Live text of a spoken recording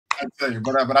I tell you,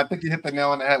 but I think you hit the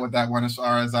nail on the head with that one as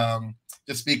far as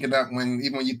just speaking up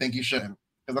even when you think you shouldn't.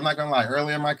 Because I'm not gonna lie,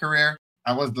 early in my career,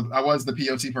 I was the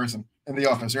POT person in the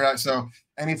office, right? So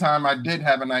anytime I did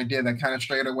have an idea that kind of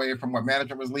strayed away from what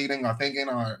management was leading or thinking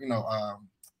or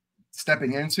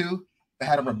stepping into, that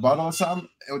had a rebuttal or something,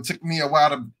 it took me a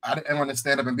while I didn't want to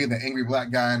stand up and be the angry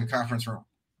black guy in the conference room.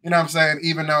 You know what I'm saying?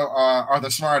 Even though or the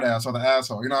smart ass or the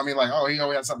asshole, you know what I mean? Like, oh, he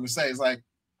always has something to say. It's like,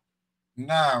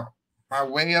 nah, my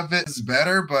way of it is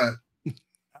better, but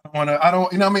I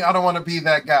don't, you know what I mean? I don't want to be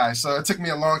that guy. So it took me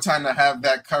a long time to have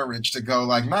that courage to go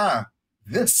like, nah,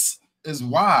 this is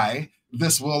why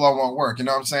this will or won't work. You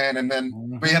know what I'm saying? And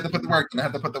then we had to put the work in. I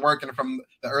had to put the work in from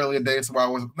the earlier days to where I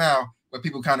was now, where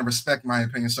people kind of respect my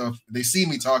opinion. So if they see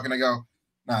me talking, they go,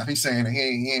 nah, if he's saying it,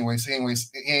 he ain't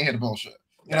here to bullshit.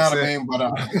 You know what I mean?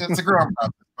 But it's a growing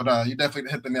process. But you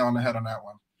definitely hit the nail on the head on that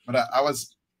one. But I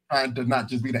was trying to not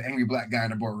just be the angry black guy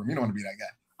in the boardroom. You don't want to be that guy.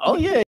 Oh yeah.